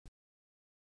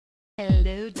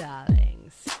Hello,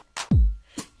 darlings.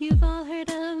 You've all heard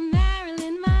of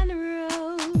Marilyn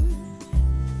Monroe.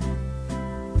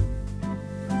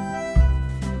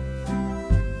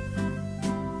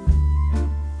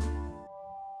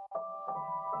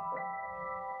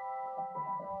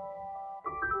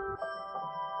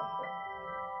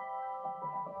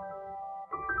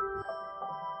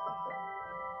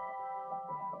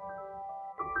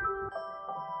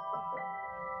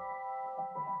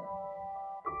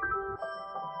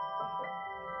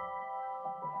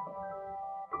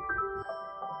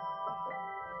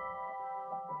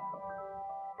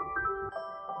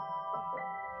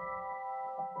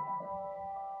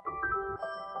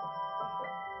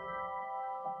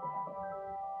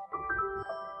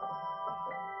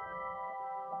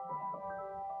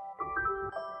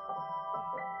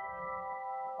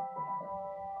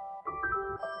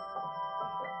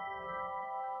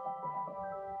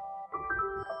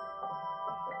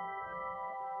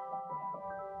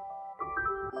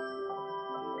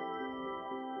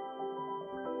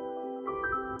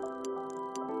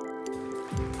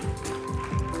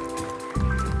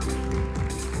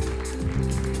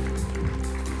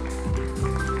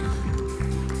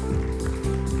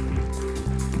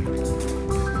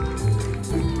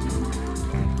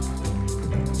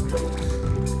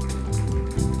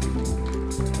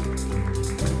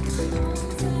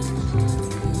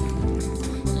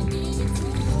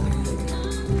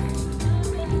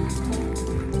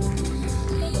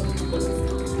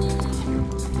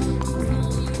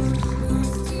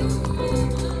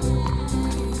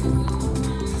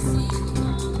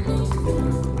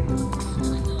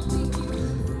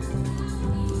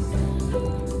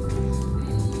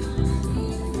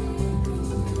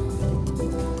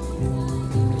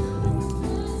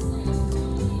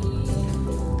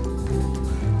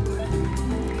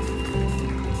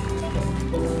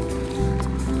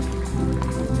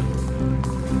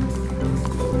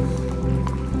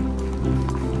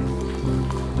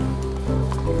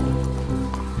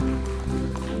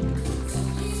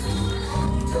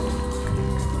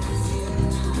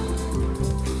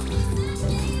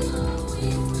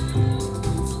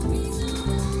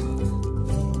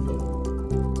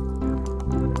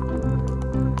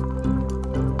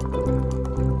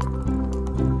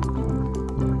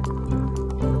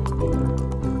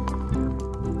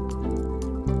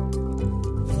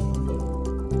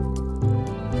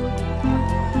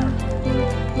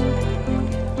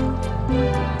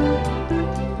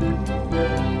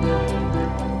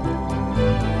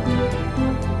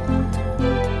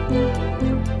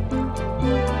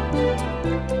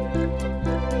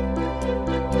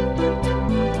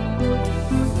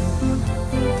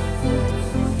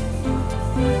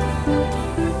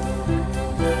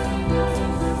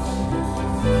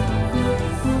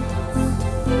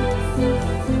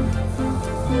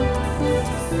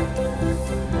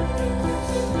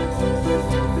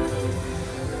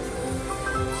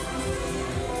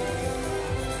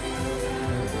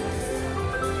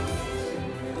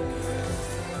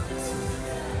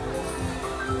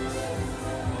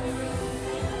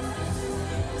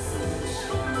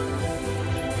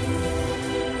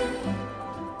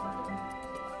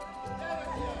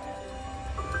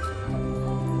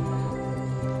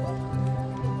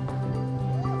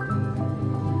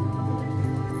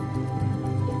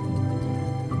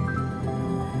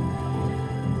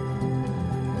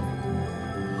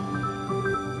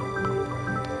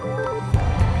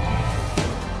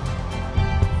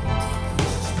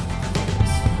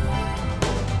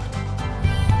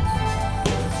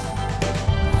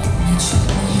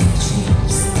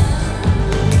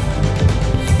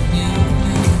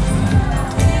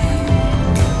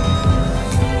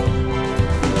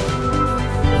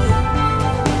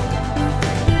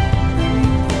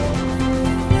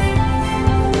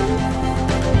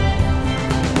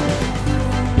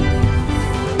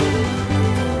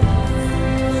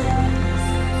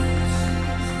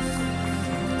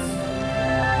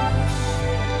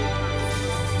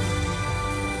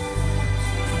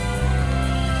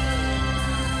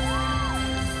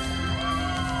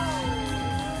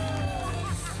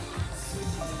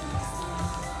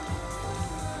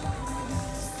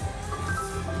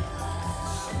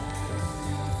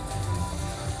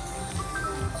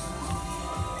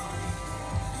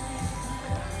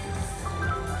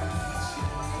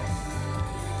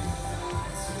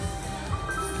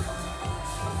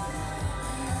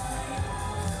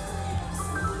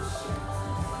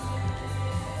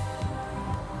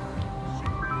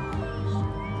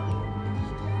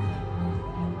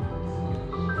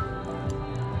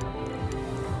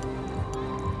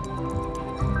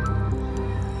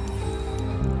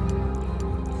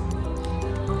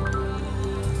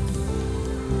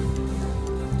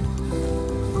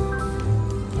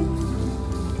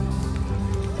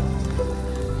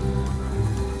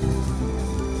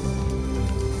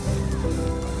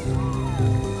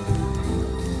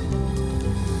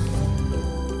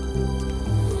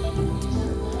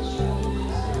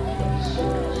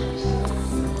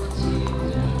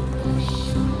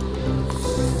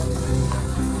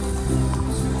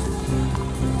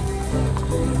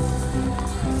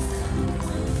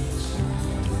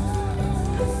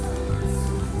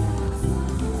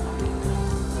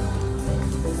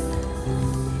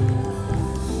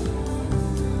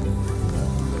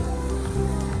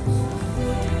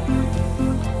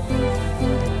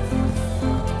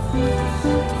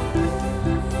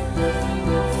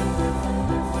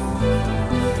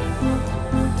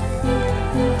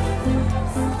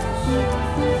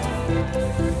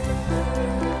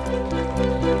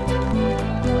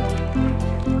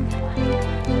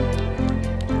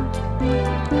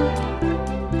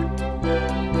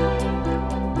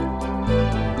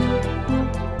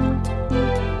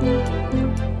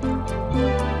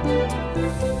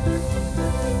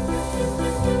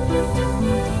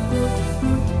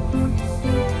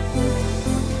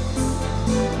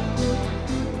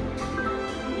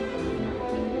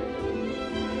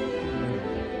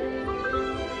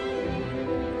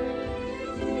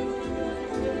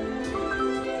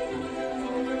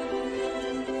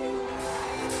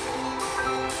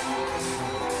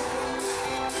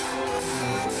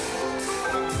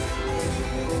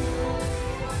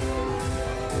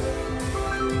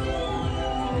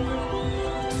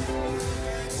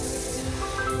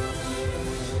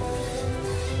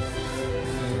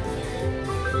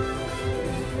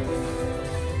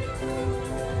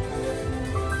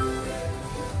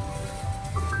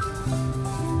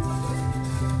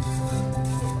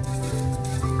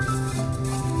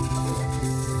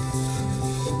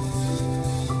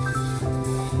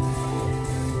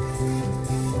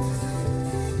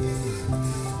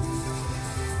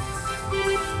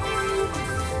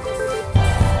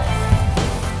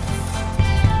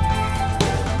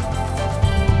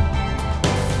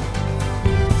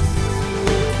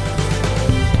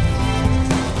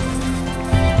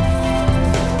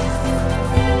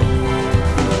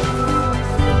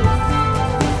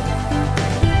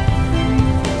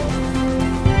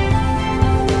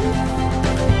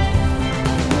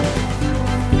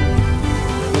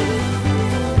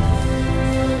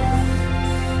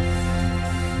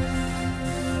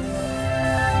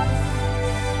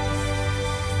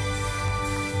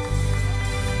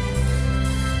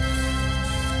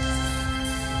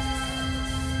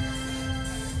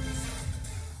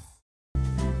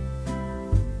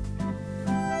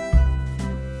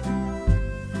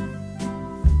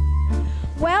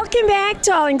 Welcome back,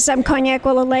 darlings. I'm Cognac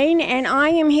Wellerlane, and I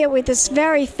am here with this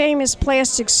very famous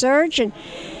plastic surgeon.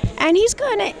 And he's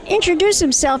going to introduce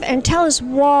himself and tell us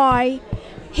why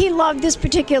he loved this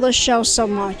particular show so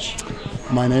much.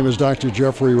 My name is Dr.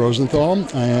 Jeffrey Rosenthal,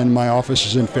 and my office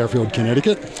is in Fairfield,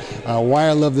 Connecticut. Why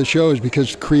I love the show is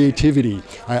because creativity.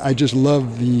 I just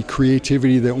love the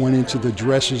creativity that went into the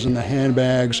dresses and the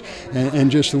handbags,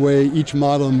 and just the way each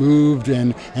model moved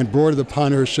and brought it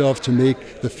upon herself to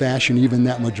make the fashion even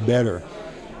that much better.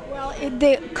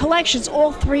 The collections,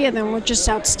 all three of them, were just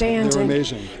outstanding. They're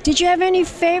amazing. Did you have any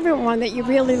favorite one that you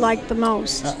really liked the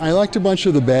most? I liked a bunch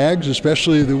of the bags,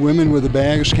 especially the women with the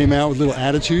bags came out with little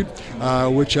attitude,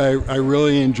 which I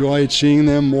really enjoyed seeing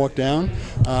them walk down.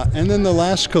 And then the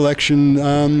last collection,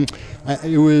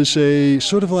 it was a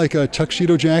sort of like a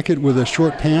tuxedo jacket with a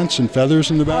short pants and feathers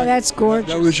in the back. Oh, that's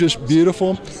gorgeous. That was just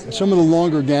beautiful. Some of the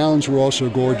longer gowns were also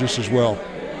gorgeous as well.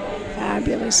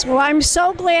 Fabulous. Well, I'm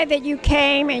so glad that you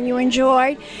came and you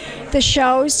enjoyed the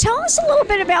shows. Tell us a little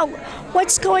bit about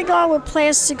what's going on with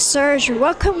plastic surgery.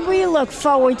 What can we look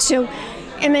forward to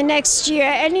in the next year?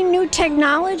 Any new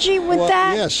technology with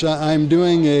that? Yes, I'm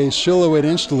doing a silhouette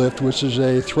insta-lift, which is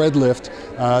a thread lift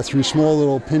through small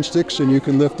little pin sticks, and you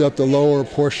can lift up the lower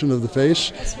portion of the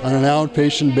face on an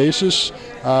outpatient basis.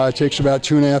 It takes about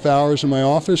 2.5 hours in my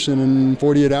office, and in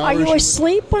 48 hours... Are you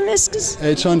asleep when this is...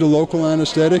 It's under local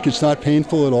anesthetic. It's not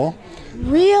painful at all.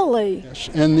 Really? Yes.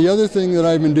 And the other thing that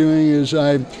I've been doing is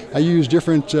I use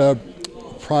different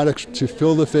products to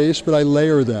fill the face, but I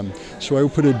layer them. So I will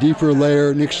put a deeper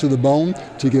layer next to the bone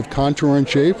to give contour and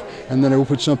shape, and then I will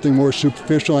put something more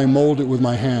superficial. I mold it with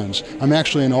my hands. I'm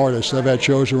actually an artist. I've had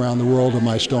shows around the world of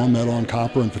my stone, metal, and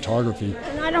copper and photography.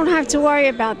 And I don't have to worry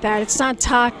about that. It's not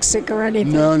toxic or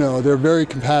anything. No, they're very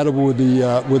compatible with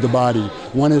the body.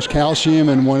 One is calcium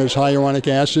and one is hyaluronic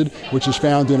acid, which is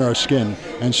found in our skin,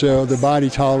 and so the body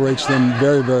tolerates them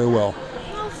very, very well.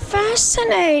 How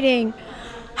fascinating.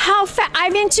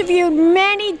 I've interviewed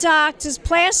many doctors,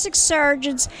 plastic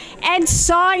surgeons, and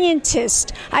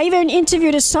scientists. I even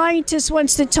interviewed a scientist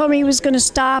once that told me he was going to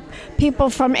stop people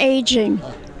from aging.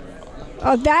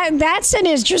 Oh, that's an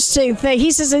interesting thing. He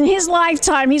says in his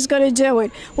lifetime he's going to do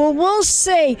it. Well, we'll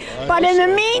see. But in the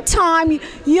meantime,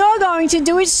 you're going to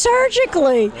do it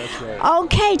surgically. That's right.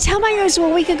 Okay, tell my viewers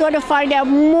where we could go to find out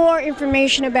more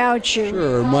information about you.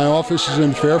 Sure. My office is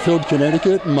in Fairfield,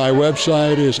 Connecticut. My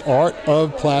website is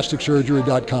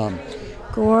artofplasticsurgery.com.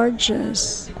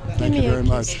 Gorgeous. Thank you very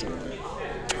much.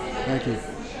 Thank you.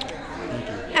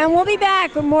 And we'll be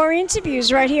back with more interviews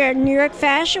right here at New York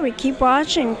Fashion Week. Keep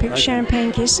watching. Big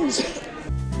champagne kisses.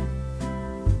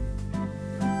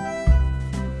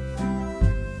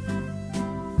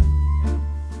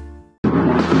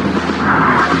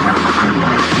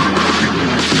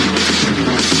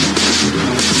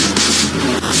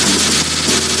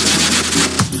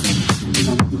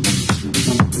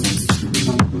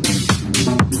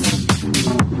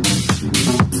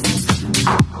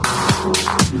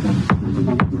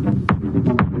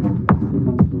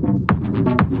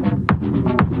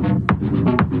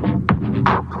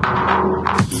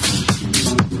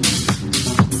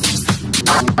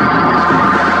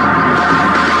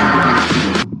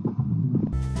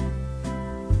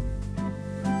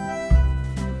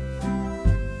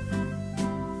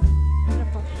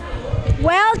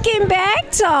 Welcome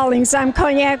back, darlings. I'm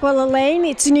Cognac Wellerlane.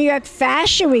 It's New York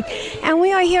Fashion Week, and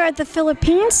we are here at the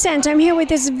Philippine Center. I'm here with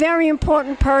this very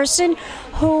important person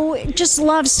who just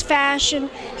loves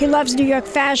fashion. He loves New York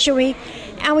Fashion Week.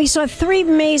 And we saw 3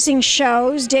 amazing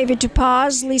shows, David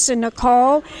Dupaz, Lisa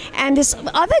Nicole, and this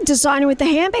other designer with the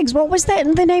handbags. What was the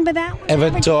name of that one?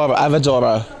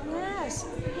 Evadora. Yes.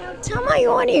 Now, tell my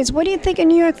audience, what do you think of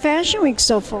New York Fashion Week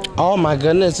so far? Oh my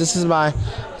goodness, this is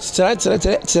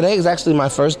today is actually my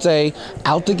first day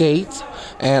out the gate,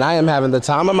 and I am having the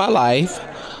time of my life.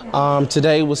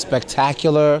 Today was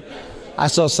spectacular. I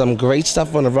saw some great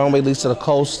stuff on the runway. Lisa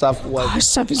Nicole stuff was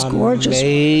stuff is gorgeous.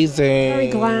 Amazing. Very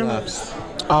glamorous.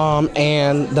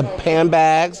 And the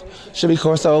handbags, Cherie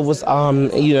Corso was,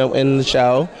 in the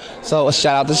show. So a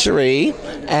shout out to Cherie,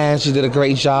 and she did a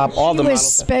great job. All the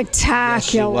models.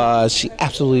 Spectacular. Yes, she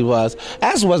absolutely was.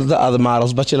 As was the other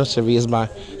models, but Cherie is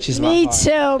she's my heart. Me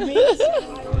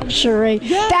too. Cherie.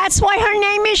 Yes. That's why her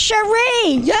name is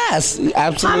Cherie. Yes,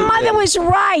 absolutely. My mother was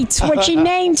right when she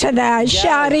named her that, yes.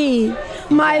 Cherie,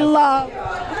 my love.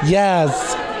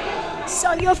 Yes.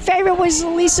 So your favorite was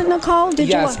Lisa Nicole?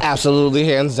 Yes, absolutely,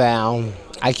 hands down.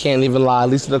 I can't even lie.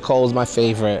 Lisa Nicole is my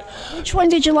favorite. Which one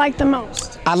did you like the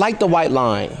most? I like the white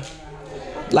line.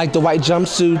 Like the white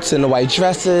jumpsuits and the white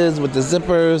dresses with the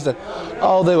zippers.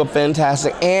 Oh, they were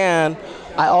fantastic. And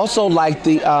I also like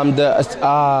the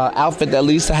outfit that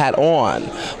Lisa had on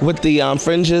with the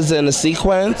fringes and the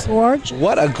sequins. Gorgeous.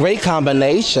 What a great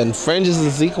combination, fringes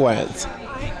and sequins.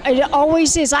 It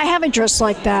always is. I have a dress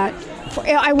like that.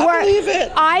 I believe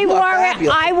it.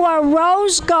 I wore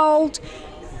rose gold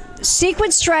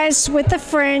sequin dress with the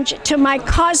fringe to my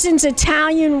cousin's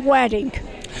Italian wedding.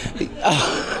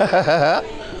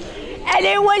 And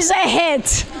it was a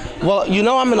hit. Well, you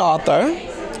know I'm an author,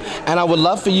 and I would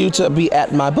love for you to be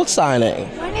at my book signing.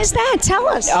 When is that? Tell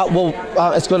us.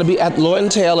 It's going to be at Lord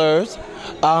 & Taylor's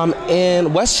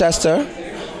in Westchester,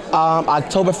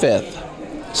 October 5th.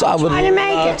 So I would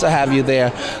love to have you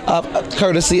there,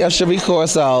 courtesy of Cherie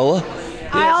Corso.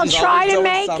 I'll try to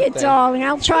make it, darling.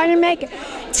 I'll try to make it.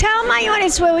 Tell my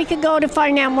audience where we could go to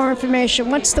find out more information.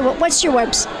 What's your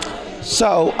website?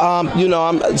 So,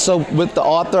 so with the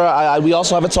author, we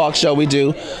also have a talk show we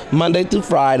do Monday through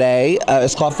Friday.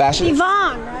 It's called Fashion.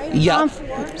 Yvonne, right?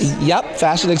 Yep,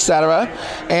 Fashion Etc.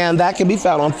 And that can be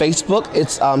found on Facebook.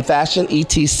 It's Fashion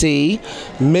ETC,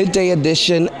 Midday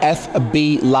Edition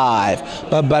FB Live.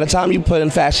 But by the time you put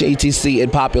in Fashion ETC,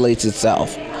 it populates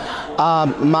itself.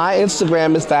 My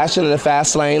Instagram is Fashion in the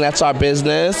Fast Lane. That's our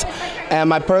business. And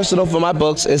my personal for my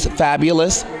books is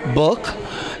Fabulous Book.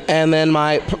 And then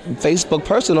my Facebook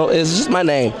personal is just my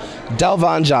name,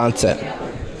 Delvon Johnson.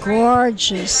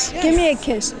 Gorgeous. Yes. Give me a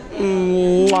kiss.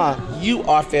 Mwah. You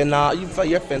are phenomenal.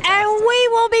 You're fantastic. And we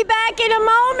will be back in a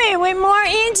moment with more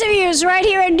interviews right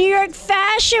here at New York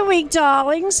Fashion Week,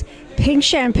 darlings. Pink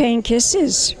champagne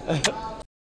kisses.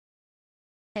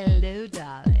 Hello,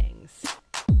 darlings.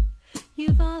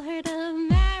 You've all heard of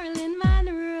Marilyn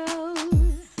Monroe.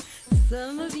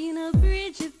 Some of you know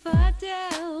Bridget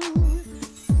Bardot.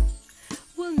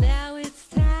 Well, now it's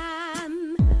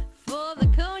time for the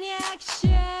Cognac show.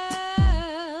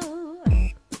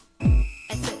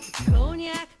 I said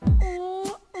Cognac,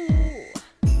 ooh, ooh.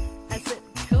 I said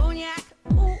Cognac,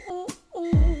 ooh, ooh,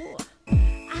 ooh.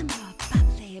 I'm a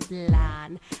bubbly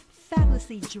blonde,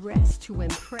 fabulously dressed to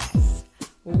impress.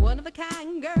 One of a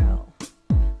kind girl.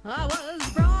 I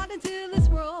was brought into this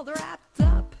world wrapped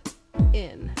up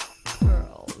in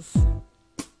pearls.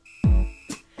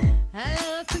 I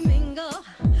love to mingle,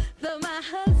 though my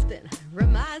husband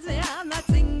reminds me I'm not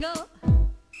single.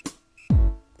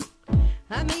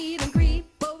 I meet and greet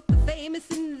both the famous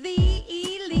and the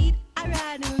elite. I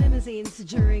ride in limousines,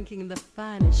 drinking the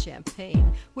finest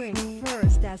champagne, wearing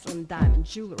furs, dazzling diamond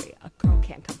jewelry. A girl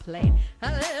can't complain.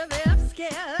 I live the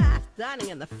upscale life, dining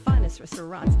in the finest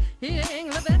restaurants, eating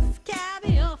the best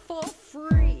caviar for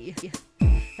free.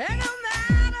 And no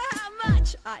matter how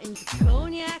much I enjoy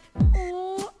cognac,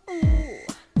 ooh, ooh.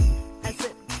 I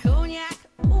said cognac,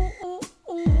 ooh, ooh,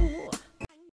 ooh.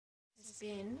 It's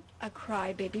been a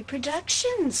Crybaby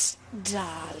Productions,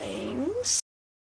 darlings.